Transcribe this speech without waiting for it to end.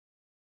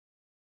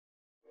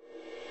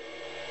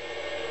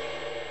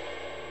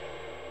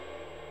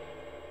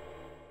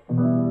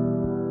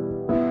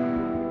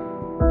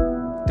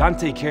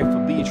Dante cared for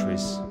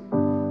Beatrice,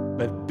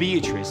 but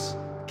Beatrice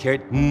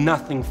cared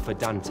nothing for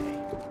Dante.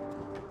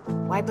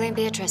 Why blame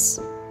Beatrice?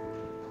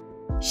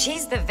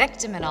 She's the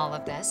victim in all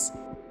of this.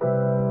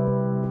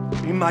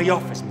 In my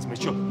office, Miss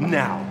Mitchell,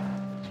 now.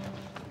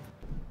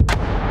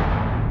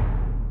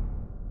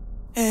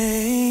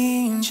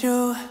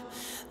 Angel,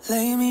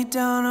 lay me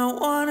down, I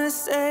wanna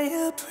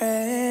say a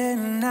prayer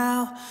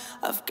now.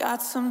 I've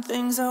got some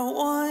things I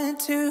want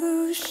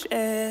to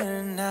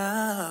share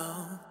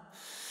now.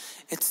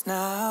 It's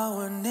now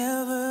or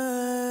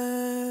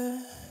never.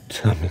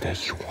 Tell me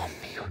that you want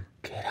me or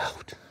get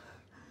out.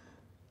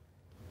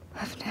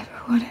 I've never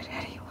wanted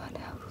anyone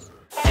else.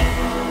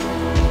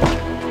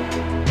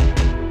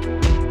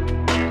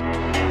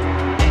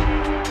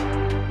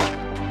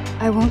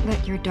 I won't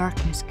let your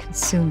darkness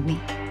consume me.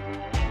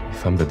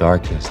 If I'm the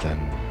darkness, then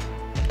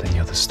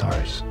you're the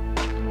stars.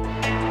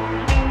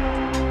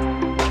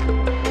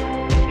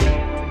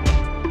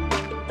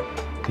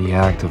 The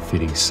act of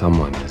feeding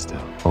someone is the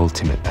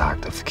ultimate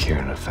act of care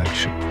and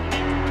affection.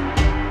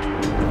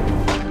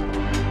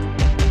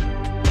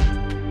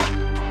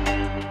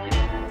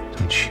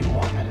 Don't you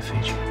want me to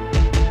feed you?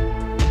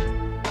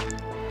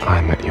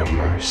 I'm at your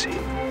mercy.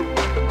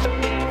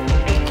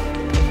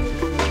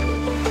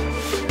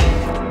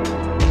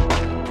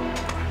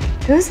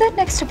 Who's that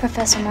next to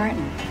Professor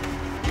Martin?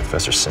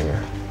 Professor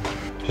Singer.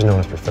 She's known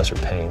as Professor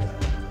Payne.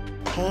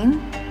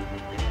 Payne?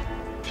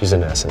 She's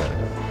an SNL.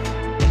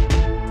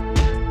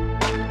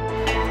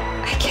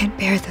 I can't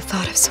bear the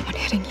thought of someone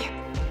hitting you.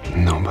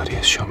 Nobody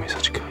has shown me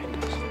such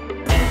kindness.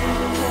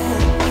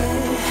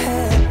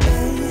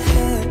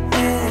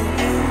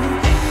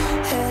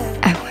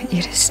 I want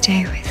you to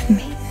stay with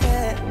me.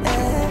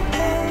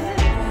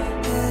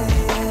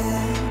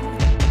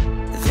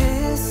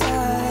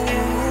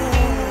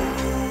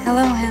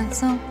 Hello,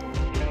 handsome.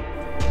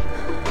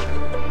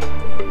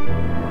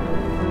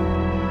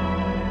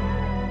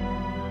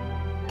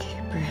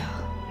 Gabriel,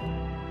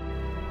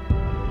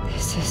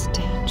 this is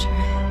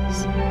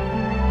dangerous.